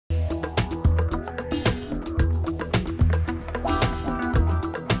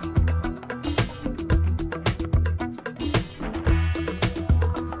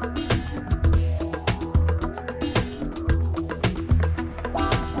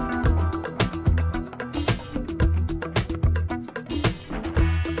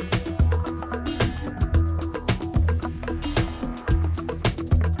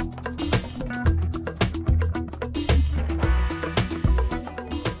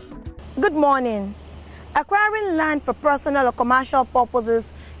Good morning. Acquiring land for personal or commercial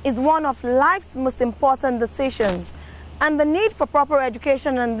purposes is one of life's most important decisions, and the need for proper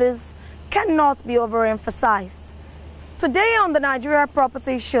education on this cannot be overemphasized. Today on the Nigeria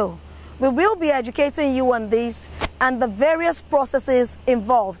Property Show, we will be educating you on this and the various processes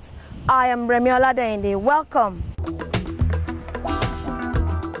involved. I am Remiola Dende. Welcome.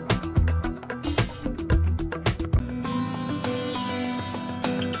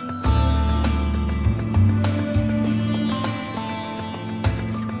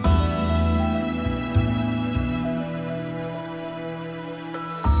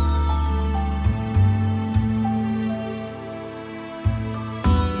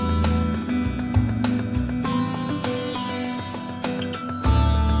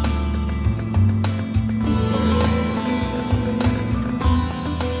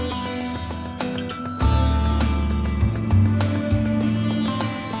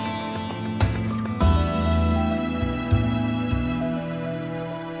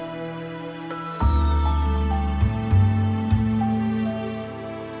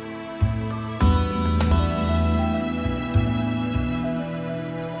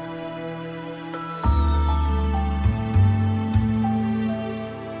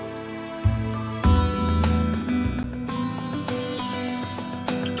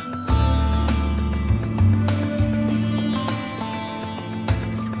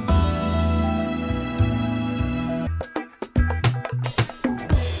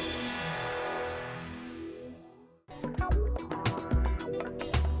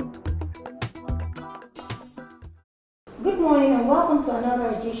 Good morning and welcome to another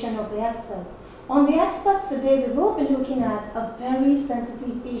edition of The Experts. On The Experts today, we will be looking at a very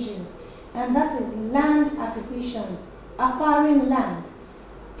sensitive issue, and that is land acquisition, acquiring land.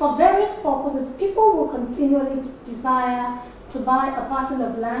 For various purposes, people will continually desire to buy a parcel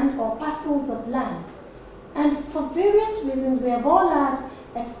of land or parcels of land. And for various reasons, we have all had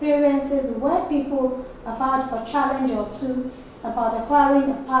experiences where people have had a challenge or two about acquiring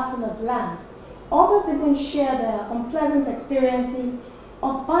a parcel of land. Others even share their unpleasant experiences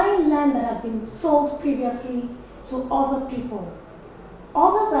of buying land that had been sold previously to other people.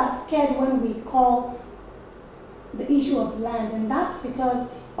 Others are scared when we call the issue of land, and that's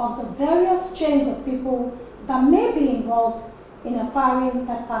because of the various chains of people that may be involved in acquiring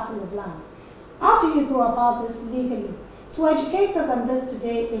that parcel of land. How do you go about this legally? To educate us on this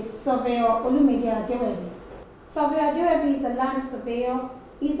today is Surveyor Olumide Adewebi. Surveyor Adewebi is a land surveyor.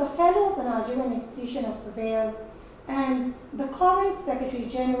 He's a fellow of the Nigerian Institution of Surveyors and the current Secretary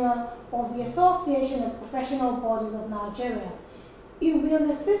General of the Association of Professional Bodies of Nigeria. He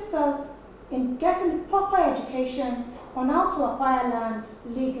will assist us in getting proper education on how to acquire land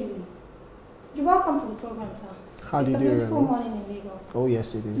legally. You're welcome to the program, sir. How do you do, It's a beautiful morning in Lagos. Oh,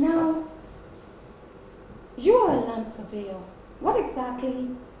 yes, it is. Now, you are a land surveyor. What exactly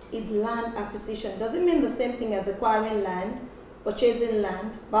is land acquisition? Does it mean the same thing as acquiring land, purchasing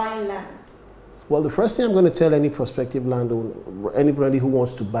land, buying land? Well, the first thing I'm going to tell any prospective landowner, anybody who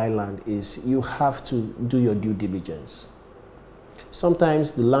wants to buy land, is you have to do your due diligence.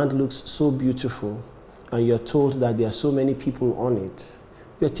 Sometimes the land looks so beautiful and you're told that there are so many people on it.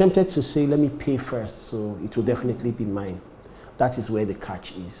 You're tempted to say, let me pay first, so it will definitely be mine. That is where the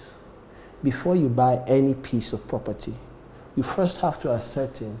catch is. Before you buy any piece of property, you first have to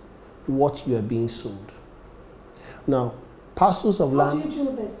ascertain what you are being sold. Now, parcels of land. How do you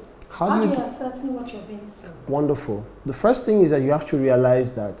do this? How do you ascertain what you're being sold? Wonderful. The first thing is that you have to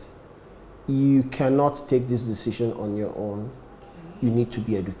realize that you cannot take this decision on your own. You need to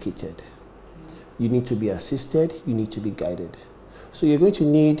be educated. You need to be assisted. You need to be guided. So you're going to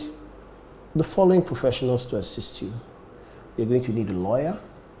need the following professionals to assist you. You're going to need a lawyer.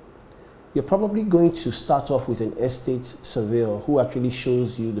 You're probably going to start off with an estate surveyor who actually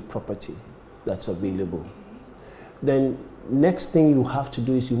shows you the property that's available. Then next thing you have to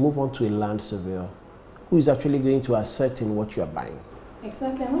do is you move on to a land surveyor who is actually going to ascertain what you are buying.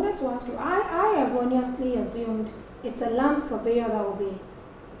 Exactly. I wanted to ask you, I erroneously assumed it's a land surveyor that will be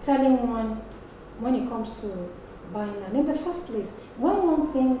telling one when it comes to buying land. In the first place, when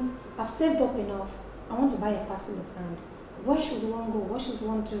one thinks, I've saved up enough, I want to buy a parcel of land, where should one go? What should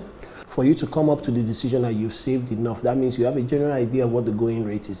one do? For you to come up to the decision that you've saved enough, that means you have a general idea of what the going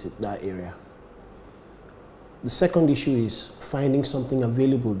rate is in that area. The second issue is finding something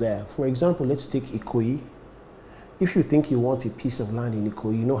available there. For example, let's take Ikoyi. If you think you want a piece of land in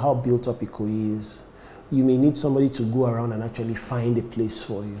Ikoyi, you know how built up Ikoyi is. You may need somebody to go around and actually find a place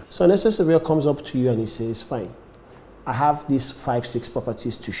for you. So an estate surveyor comes up to you and he says, fine, I have these 5, 6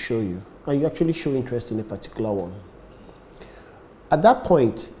 properties to show you. And you actually show interest in a particular one. At that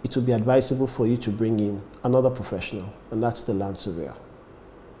point, it will be advisable for you to bring in another professional, and that's the land surveyor.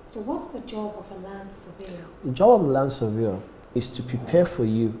 So what's the job of a land surveyor? The job of the land surveyor is to prepare for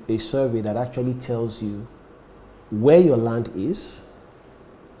you a survey that actually tells you where your land is,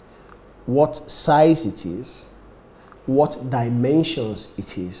 what size it is, what dimensions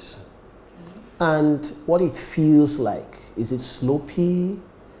it is, and what it feels like. Is it slopey?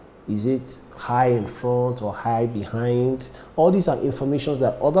 Is it high in front or high behind? All these are information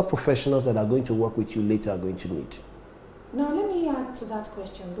that other professionals that are going to work with you later are going to need. Now let me add to that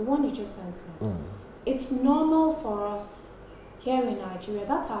question, the one you just answered. It's normal for us here in Nigeria,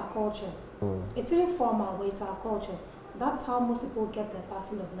 that's our culture. It's informal, but it's our culture. That's how most people get their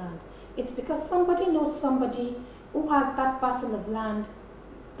parcel of land. It's because somebody knows somebody who has that parcel of land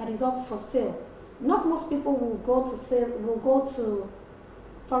that is up for sale. Not most people will go to sale, will go to,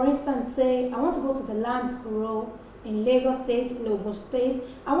 for instance, say, I want to go to the Lands Bureau in Lagos State, in Ogun State.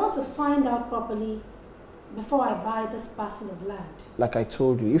 I want to find out properly before I buy this parcel of land. Like I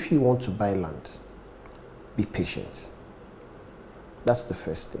told you, if you want to buy land, be patient. That's the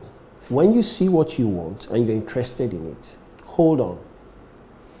first thing. When you see what you want and you're interested in it, hold on.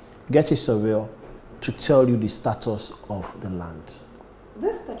 Get a surveyor to tell you the status of the land.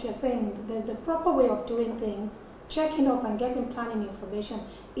 This that you're saying, the proper way of doing things, checking up and getting planning information,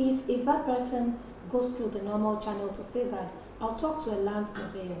 is if that person goes through the normal channel to say that, I'll talk to a land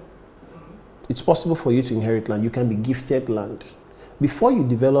surveyor. It's possible for you to inherit land. You can be gifted land. Before you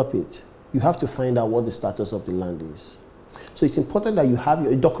develop it, you have to find out what the status of the land is. So it's important that you have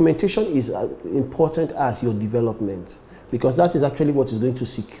your documentation is important as your development, because that is actually what is going to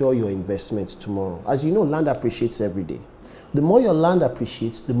secure your investment tomorrow. As you know, land appreciates every day. The more your land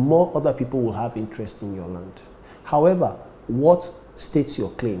appreciates, the more other people will have interest in your land. However, what states your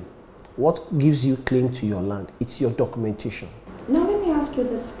claim? What gives you claim to your land? It's your documentation. Now let me ask you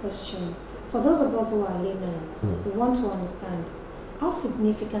this question. For those of us who are laymen, we want to understand, how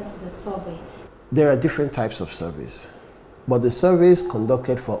significant is a survey? There are different types of surveys, but the surveys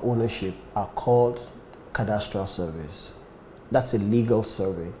conducted for ownership are called cadastral surveys. That's a legal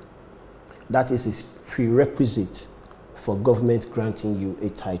survey. That is a prerequisite for government granting you a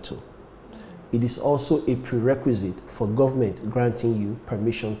title. It is also a prerequisite for government granting you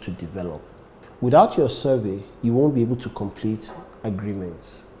permission to develop. Without your survey, you won't be able to complete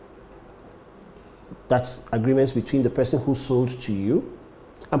agreements. That's agreements between the person who sold to you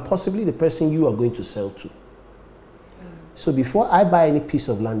and possibly the person you are going to sell to. So before I buy any piece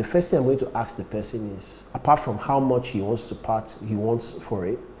of land, the first thing I'm going to ask the person is, apart from how much he wants for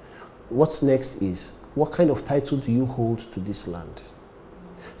it, what's next is, what kind of title do you hold to this land?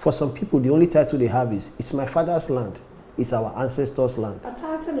 For some people, the only title they have is, it's my father's land. It's our ancestors' land. A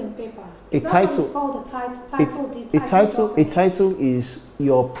title in paper. A title. It's called a title is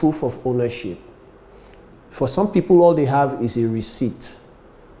your proof of ownership. For some people, all they have is a receipt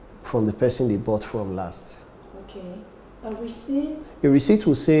from the person they bought from last. Okay. A receipt? A receipt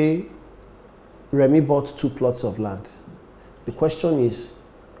will say, Remy bought 2 plots of land. The question is,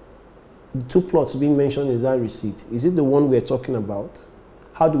 the 2 plots being mentioned in that receipt, is it the one we're talking about?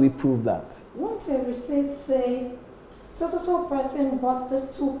 How do we prove that? Won't a receipt say, so person bought these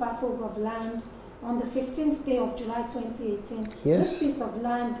 2 parcels of land on the 15th day of July 2018? Yes. This piece of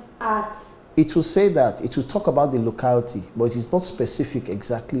land at... It will say that. It will talk about the locality, but it is not specific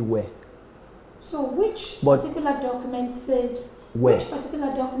exactly where. So which particular document says... Where? Which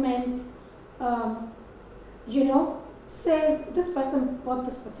particular document, says this person bought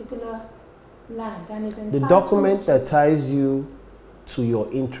this particular land and is entitled... The document that ties you to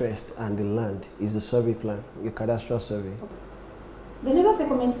your interest and the land is the survey plan, your cadastral survey. The Lagos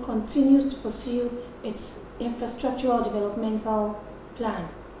government continues to pursue its infrastructural developmental plan,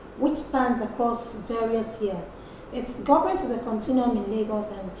 which spans across various years. Its government is a continuum in Lagos,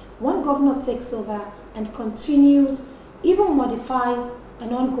 and one governor takes over and continues, even modifies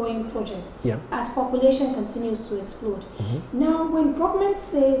an ongoing project as population continues to explode. Now, when government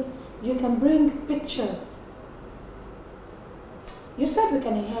says you can bring pictures, you said we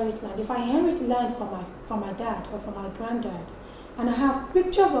can inherit land. If I inherit land from my dad or from my granddad, and I have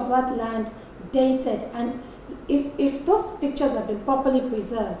pictures of that land dated, and if those pictures have been properly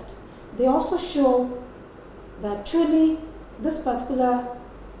preserved, they also show that truly this particular,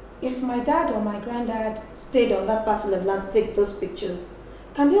 if my dad or my granddad stayed on that parcel of land to take those pictures,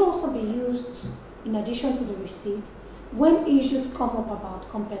 can they also be used in addition to the receipt when issues come up about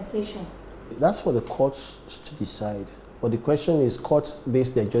compensation? That's for the courts to decide. But the question is, courts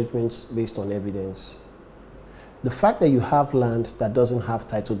base their judgments based on evidence. The fact that you have land that doesn't have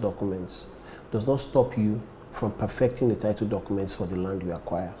title documents does not stop you from perfecting the title documents for the land you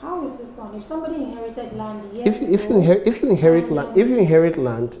acquire. How is this done? If somebody inherited land If you inherit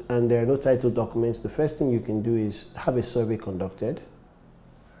land and there are no title documents, the first thing you can do is have a survey conducted.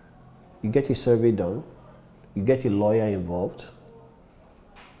 You get a survey done. You get a lawyer involved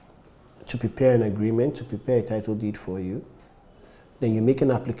to prepare an agreement, to prepare a title deed for you. Then you make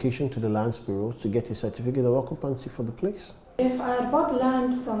an application to the Lands Bureau to get a certificate of occupancy for the place. If I had bought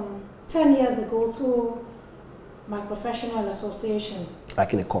land some 10 years ago through my professional association.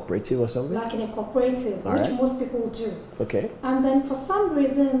 Like in a cooperative or something? Like in a cooperative, which most people do. Okay. And then for some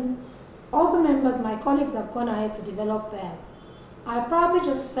reasons, all the members, my colleagues have gone ahead to develop theirs. I probably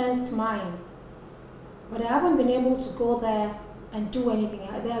just fenced mine, but I haven't been able to go there and do anything.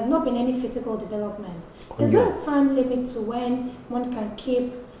 There has not been any physical development. Is there a time limit to when one can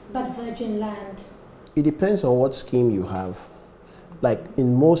keep that virgin land? It depends on what scheme you have. Like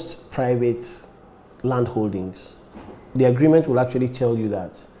in most private land holdings, the agreement will actually tell you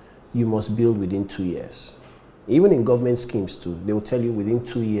that you must build within 2 years. Even in government schemes too, they will tell you within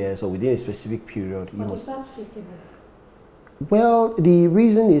 2 years or within a specific period. But is that feasible? Well, the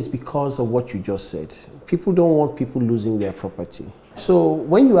reason is because of what you just said. People don't want people losing their property. So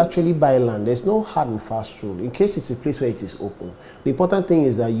when you actually buy land, there's no hard and fast rule. In case it's a place where it is open, the important thing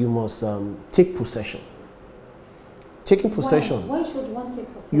is that you must take possession. Taking possession. Why should one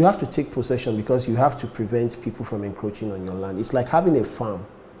take possession? You have to take possession because you have to prevent people from encroaching on your land. It's like having a farm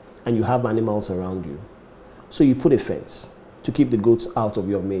and you have animals around you. So you put a fence to keep the goats out of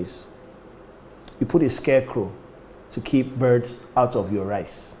your maize. You put a scarecrow to keep birds out of your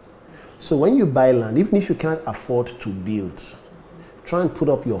rice. So when you buy land, even if you can't afford to build, try and put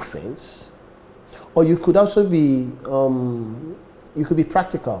up your fence. Or you could also be, you could be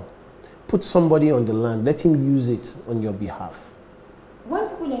practical. Put somebody on the land, let him use it on your behalf. When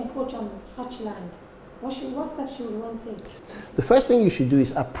people encroach on such land, what steps should one take? The first thing you should do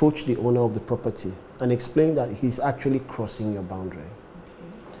is approach the owner of the property and explain that he's actually crossing your boundary.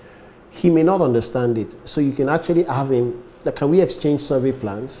 He may not understand it, so you can actually have him, like, can we exchange survey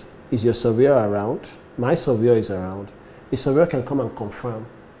plans? Is your surveyor around? My surveyor is around. The surveyor can come and confirm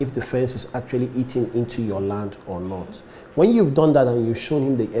if the fence is actually eating into your land or not. When you've done that and you've shown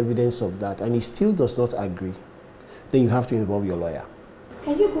him the evidence of that and he still does not agree, then you have to involve your lawyer.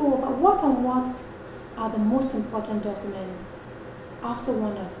 Can you go over what are the most important documents after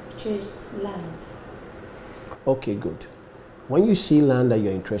one has purchased land? Okay, good. When you see land that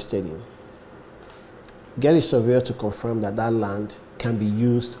you're interested in, get a surveyor to confirm that that land can be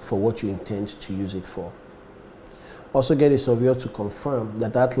used for what you intend to use it for. Also get a surveyor to confirm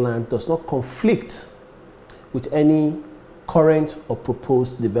that that land does not conflict with any current or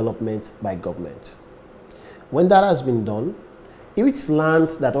proposed development by government. When that has been done, if it's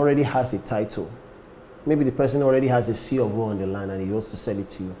land that already has a title, maybe the person already has a C of O on the land and he wants to sell it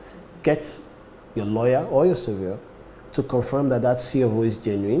to you, get your lawyer or your surveyor to confirm that that C of O is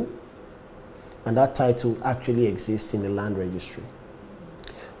genuine and that title actually exists in the land registry.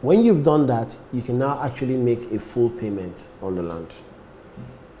 When you've done that, you can now actually make a full payment on the land.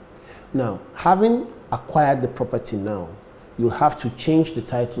 Now, having acquired the property now, you'll have to change the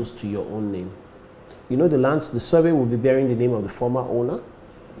titles to your own name. You know, the survey will be bearing the name of the former owner,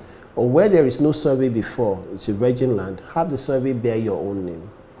 or where there is no survey before, it's a virgin land, have the survey bear your own name.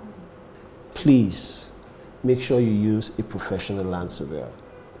 Please make sure you use a professional land surveyor.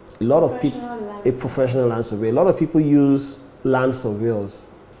 A lot of people use land surveyors.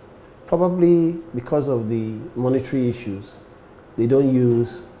 Probably because of the monetary issues, they don't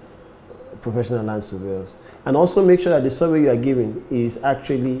use professional land surveyors. And also make sure that the survey you are giving is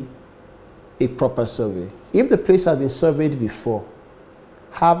actually a proper survey. If the place has been surveyed before,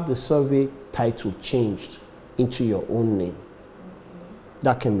 have the survey title changed into your own name.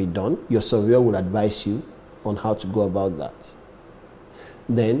 That can be done. Your surveyor will advise you on how to go about that.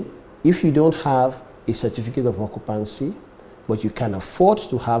 Then, if you don't have a certificate of occupancy, but you can afford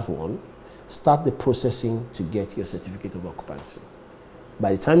to have one, start the processing to get your certificate of occupancy.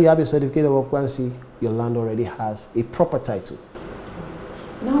 By the time you have your certificate of occupancy, your land already has a proper title.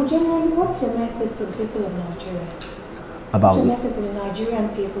 Now, generally, what's your message to the people of Nigeria? What's your message to the Nigerian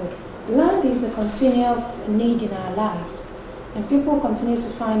people? Land is a continuous need in our lives, and people continue to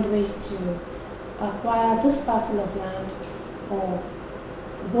find ways to acquire this parcel of land or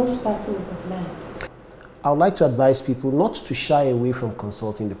those parcels of land. I would like to advise people not to shy away from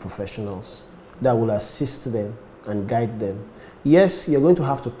consulting the professionals that will assist them and guide them. Yes, you're going to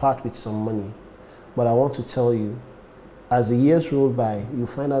have to part with some money, but I want to tell you, as the years roll by, you'll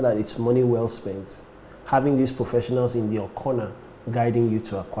find out that it's money well spent, having these professionals in your corner guiding you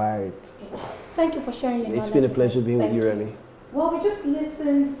to acquire it. Thank you for sharing your It's knowledge been a with pleasure us. being with Thank you, Remy. Well, we just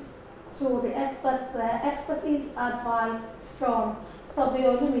listened to the experts there, expertise advice from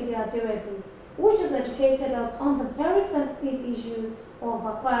Surveyor Olumide Aderebi, which has educated us on the very sensitive issue of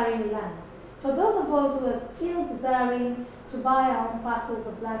acquiring land. For those of us who are still desiring to buy our own parcels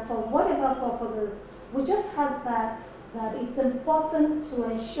of land for whatever purposes, we just had that it's important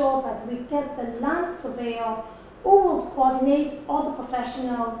to ensure that we get the land surveyor who will coordinate all the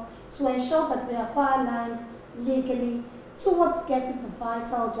professionals to ensure that we acquire land legally towards getting the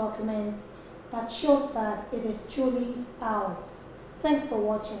vital documents that shows that it is truly ours. Thanks for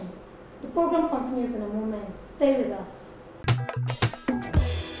watching. The program continues in a moment. Stay with us.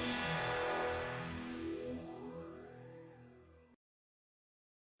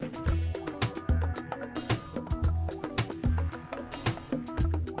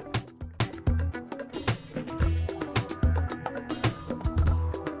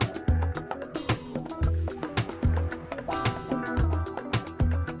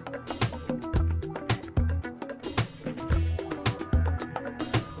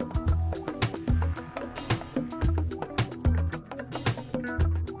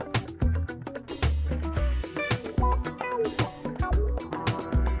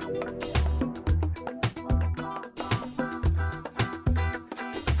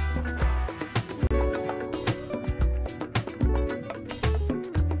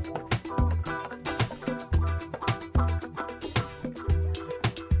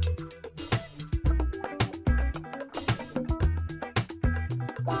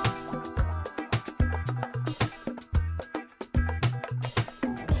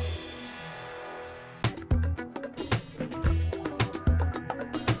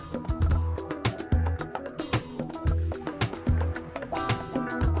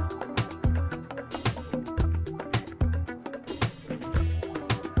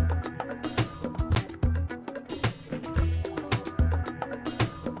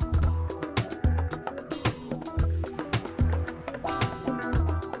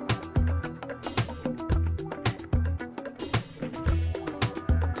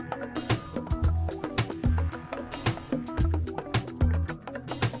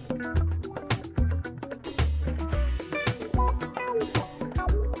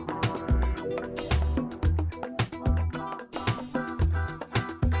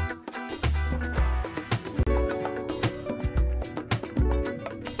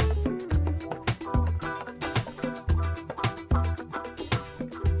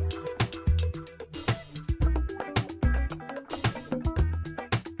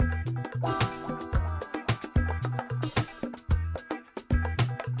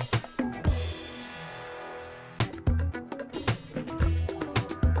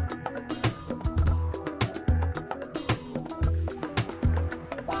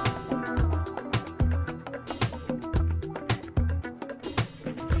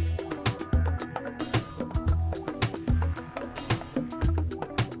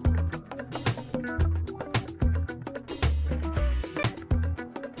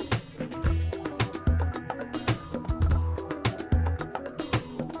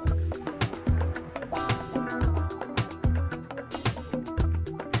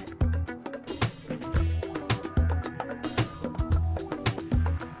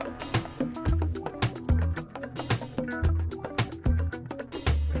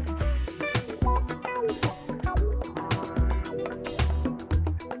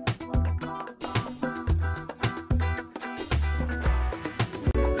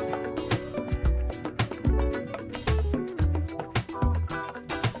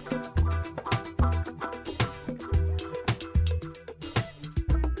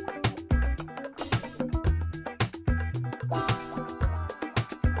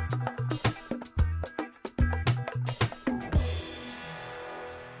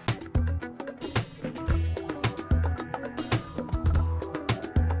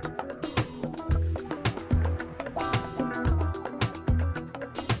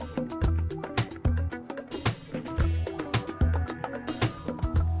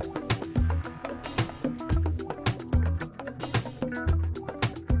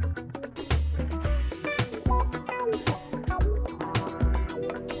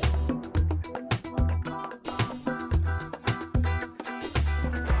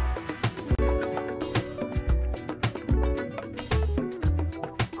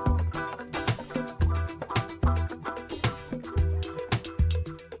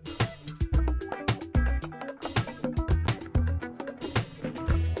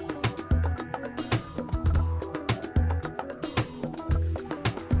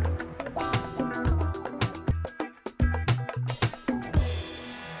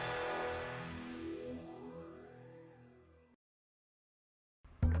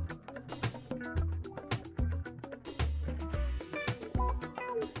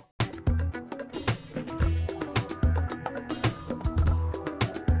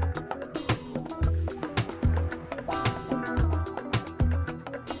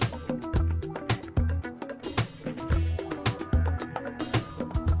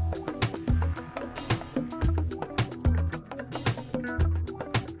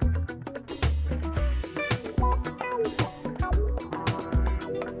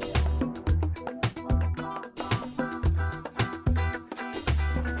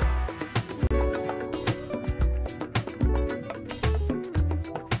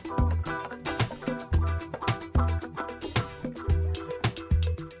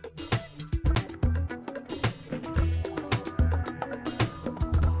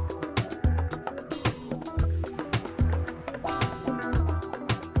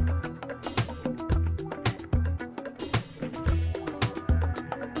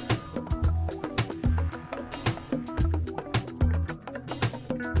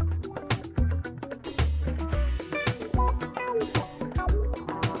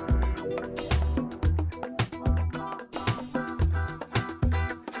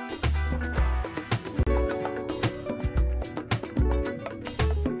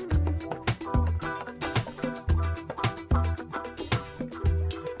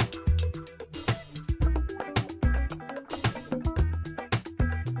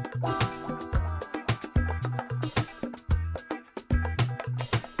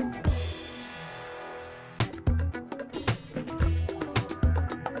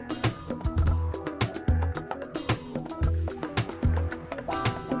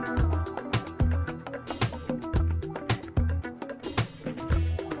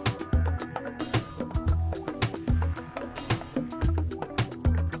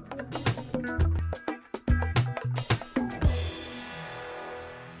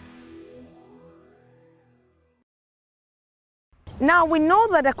 Now, we know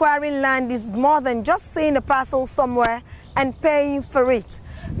that acquiring land is more than just seeing a parcel somewhere and paying for it.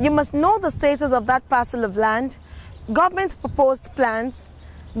 You must know the status of that parcel of land, government proposed plans,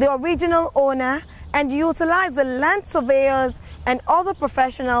 the original owner, and utilize the land surveyors and other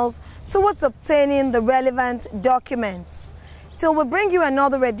professionals towards obtaining the relevant documents. Till we bring you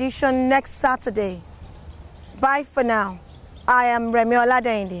another edition next Saturday. Bye for now. I am Remi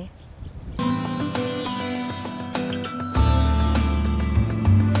Oladende.